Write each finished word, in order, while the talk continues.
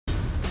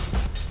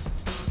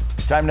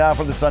Time now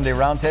for the Sunday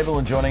Roundtable,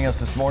 and joining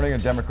us this morning, a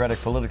Democratic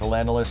political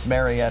analyst,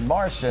 Marianne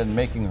Marsh, and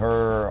making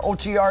her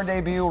OTR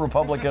debut,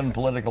 Republican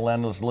political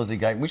analyst Lizzie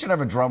Guyton. We should have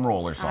a drum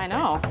roll or something. I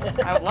know.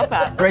 I would love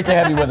that. Great to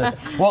have you with us.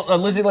 Well,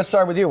 Lizzie, let's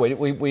start with you.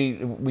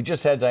 We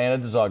just had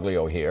Diana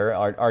DiZoglio here.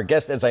 Our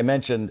guest, as I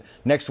mentioned,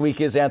 next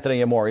week is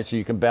Anthony Amore, so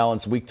you can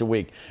balance week to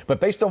week. But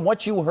based on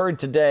what you heard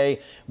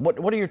today, what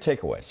are your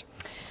takeaways?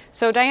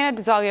 So Diana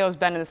DiZoglio has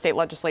been in the state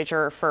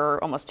legislature for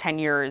almost 10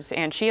 years,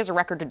 and she has a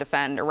record to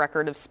defend, a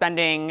record of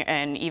spending,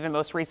 and even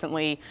most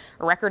recently,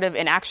 a record of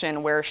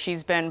inaction, where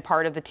she's been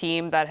part of the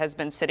team that has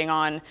been sitting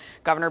on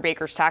Governor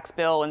Baker's tax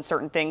bill and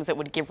certain things that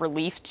would give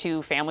relief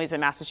to families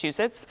in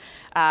Massachusetts.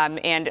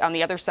 And on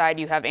the other side,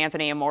 you have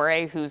Anthony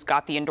Amore, who's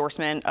got the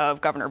endorsement of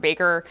Governor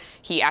Baker.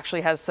 He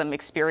actually has some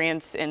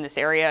experience in this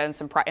area and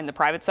in the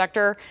private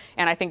sector.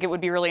 And I think it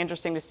would be really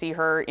interesting to see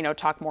her,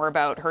 talk more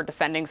about her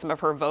defending some of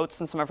her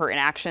votes and some of her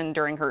inaction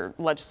during her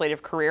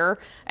legislative career,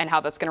 and how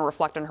that's going to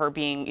reflect on her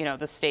being,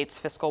 the state's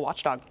fiscal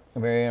watchdog.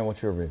 Marianne,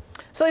 what's your view?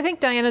 So I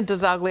think Diana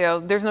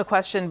DiZoglio, there's no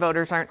question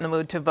voters aren't in the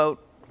mood to vote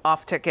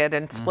off ticket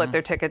and split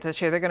their tickets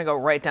this year. They're going to go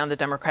right down the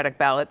Democratic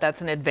ballot. That's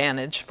an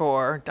advantage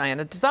for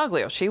Diana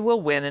DiZoglio. She will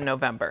win in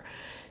November.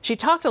 She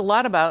talked a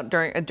lot about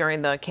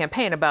during the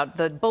campaign about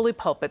the bully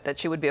pulpit that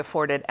she would be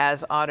afforded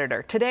as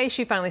auditor. Today,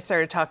 she finally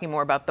started talking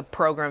more about the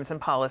programs and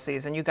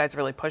policies, and you guys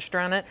really pushed her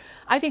on it.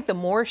 I think the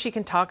more she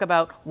can talk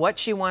about what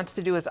she wants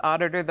to do as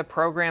auditor, the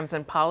programs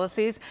and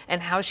policies,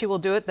 and how she will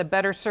do it, the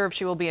better served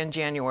she will be in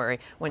January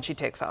when she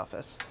takes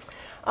office.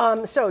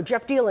 So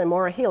Jeff Diehl and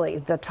Maura Healey,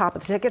 the top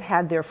of the ticket,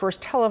 had their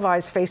first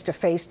televised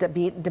face-to-face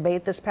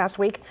debate this past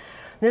week.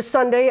 This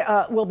Sunday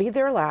will be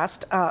their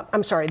last.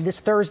 This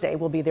Thursday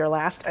will be their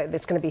last.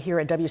 It's going to be here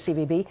at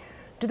WCVB.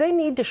 Do they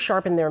need to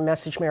sharpen their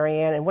message,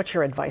 Marianne, and what's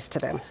your advice to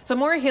them? So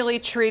Maura Healey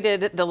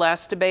treated the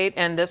last debate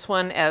and this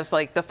one as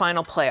like the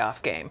final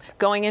playoff game.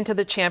 Going into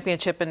the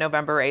championship on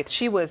November 8th,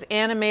 she was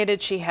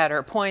animated, she had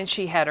her points,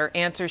 she had her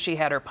answers, she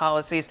had her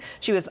policies,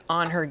 she was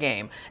on her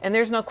game. And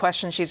there's no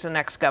question she's the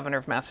next governor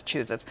of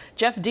Massachusetts.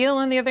 Jeff Diehl,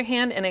 on the other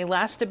hand, in a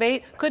last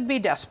debate, could be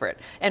desperate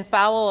and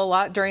foul a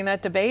lot during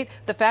that debate.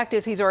 The fact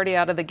is he's already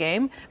out of the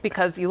game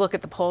because you look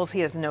at the polls,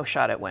 he has no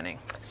shot at winning.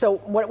 So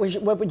what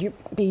would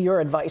be your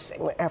advice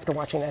after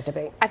watching that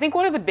debate? I think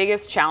one of the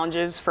biggest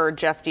challenges for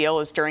Jeff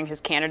Diehl is during his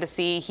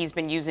candidacy, he's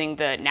been using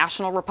the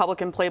national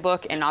Republican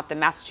playbook and not the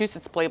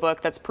Massachusetts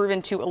playbook that's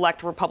proven to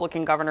elect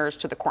Republican governors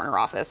to the corner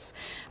office.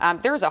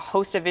 There's a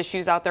host of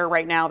issues out there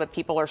right now that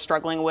people are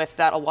struggling with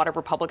that a lot of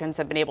Republicans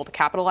have been able to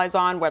capitalize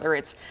on, whether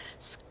it's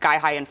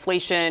sky-high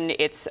inflation,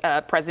 it's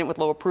a president with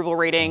low approval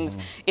ratings,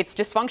 it's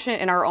dysfunction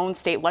in our own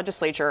state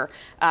legislature,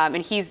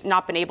 and he's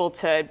not been able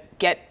to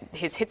get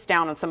his hits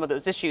down on some of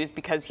those issues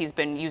because he's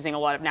been using a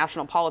lot of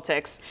national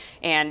politics.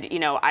 And,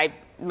 I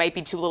might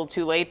be too little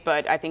too late,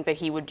 but I think that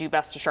he would do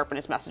best to sharpen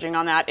his messaging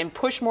on that and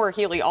push Maura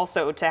Healey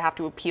also to have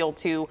to appeal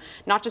to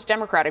not just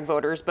Democratic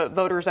voters, but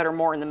voters that are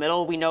more in the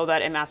middle. We know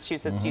that in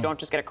Massachusetts, you don't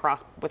just get a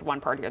cross with one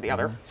party or the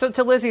other. So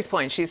to Lizzie's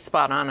point, she's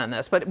spot on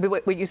this. But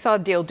what you saw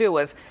Diehl do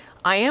was,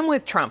 I am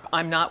with Trump.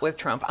 I'm not with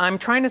Trump. I'm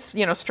trying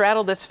to,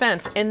 straddle this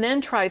fence, and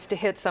then tries to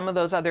hit some of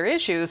those other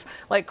issues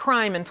like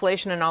crime,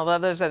 inflation, and all the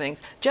other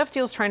things. Jeff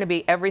Diehl's trying to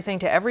be everything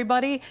to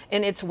everybody,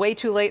 and it's way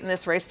too late in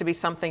this race to be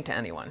something to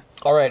anyone.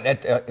 All right,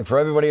 for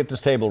everybody at this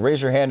table,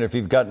 raise your hand if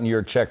you've gotten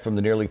your check from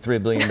the nearly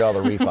 $3 billion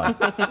refund.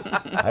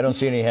 I don't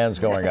see any hands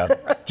going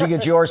up. Did you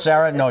get yours,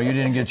 Sarah? No, you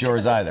didn't get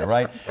yours either,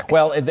 right?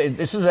 Well,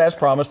 this is as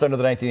promised under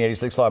the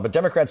 1986 law, but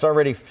Democrats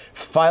already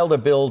filed a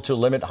bill to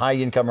limit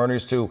high-income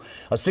earners to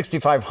a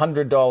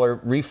 $6,500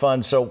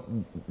 refund, so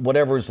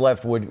whatever is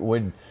left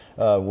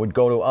would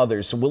go to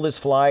others. So will this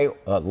fly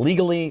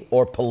legally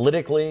or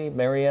politically?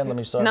 Marianne, let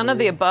me start. None of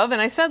the above.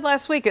 And I said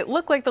last week, it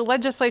looked like the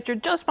legislature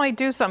just might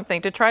do something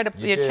to try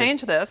to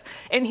change this.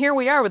 And here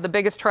we are with the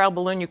biggest trial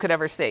balloon you could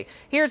ever see.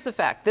 Here's the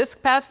fact. This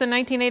passed in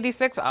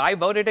 1986. I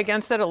voted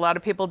against it. A lot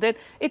of people did.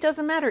 It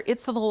doesn't matter.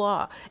 It's the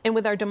law. And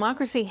with our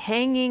democracy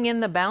hanging in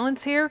the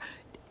balance here,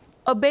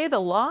 obey the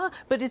law,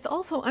 but it's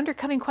also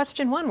undercutting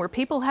question one, where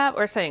people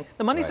are saying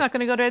the money's not going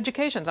to go to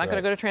education, it's not going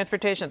to go to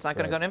transportation, it's not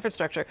going to go to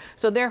infrastructure.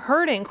 So they're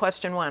hurting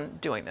question one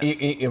doing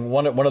this.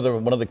 One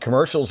of the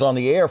commercials on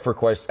the air for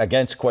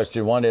against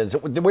question one is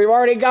we've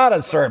already got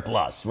a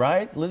surplus,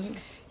 right, Lizzie?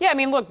 Yeah, I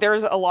mean, look,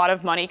 there's a lot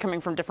of money coming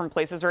from different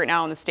places right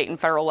now on the state and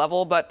federal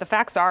level, but the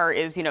facts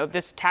is,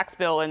 this tax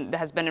bill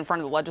has been in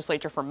front of the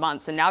legislature for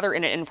months, and now they're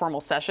in an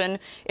informal session.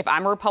 If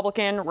I'm a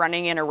Republican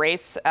running in a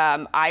race,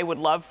 I would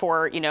love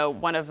for,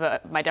 one of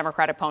my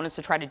Democrat opponents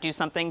to try to do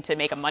something to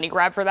make a money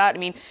grab for that. I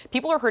mean,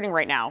 people are hurting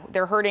right now.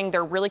 They're hurting.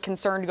 They're really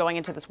concerned going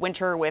into this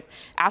winter with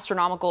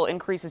astronomical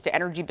increases to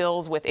energy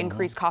bills, with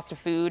increased cost of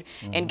food,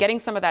 and getting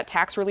some of that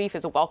tax relief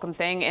is a welcome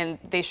thing, and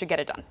they should get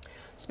it done.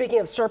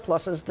 Speaking of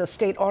surpluses, the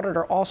state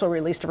auditor also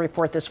released a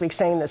report this week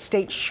saying the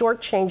state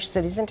shortchanged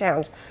cities and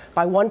towns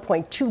by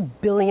 $1.2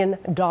 billion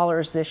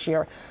this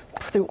year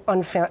through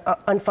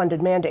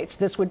unfunded mandates.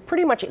 This would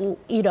pretty much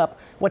eat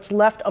up what's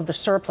left of the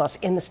surplus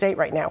in the state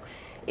right now.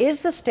 Is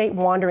the state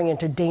wandering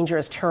into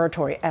dangerous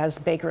territory as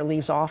Baker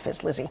leaves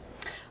office, Lizzie?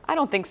 I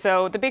don't think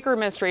so. The Baker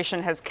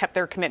administration has kept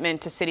their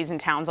commitment to cities and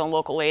towns on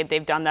local aid.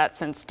 They've done that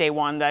since day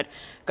one that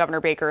Governor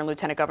Baker and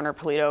Lieutenant Governor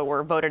Polito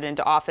were voted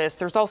into office.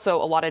 There's also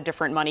a lot of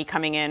different money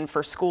coming in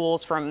for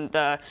schools from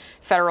the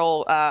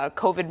federal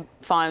COVID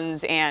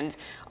funds, and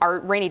our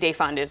rainy day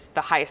fund is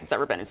the highest it's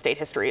ever been in state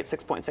history at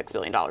 $6.6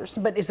 billion.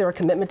 But is there a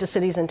commitment to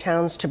cities and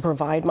towns to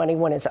provide money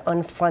when it's an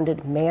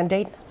unfunded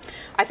mandate?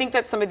 I think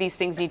that some of these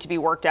things need to be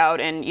worked out,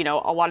 and a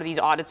lot of these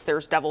audits,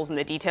 there's devils in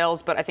the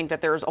details, but I think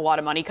that there's a lot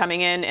of money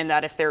coming in, and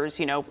that if there's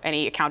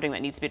any accounting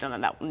that needs to be done,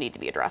 then that will need to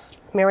be addressed.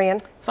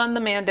 Marianne? Fund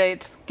the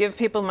mandates, give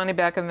people money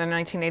back in the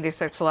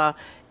 1986 law,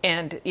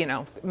 and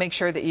make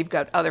sure that you've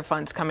got other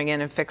funds coming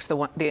in and fix the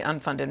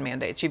unfunded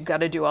mandates. You've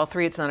got to do all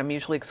three. It's not a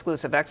mutually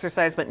exclusive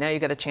exercise, but now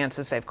you've got a chance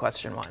to save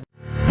question one.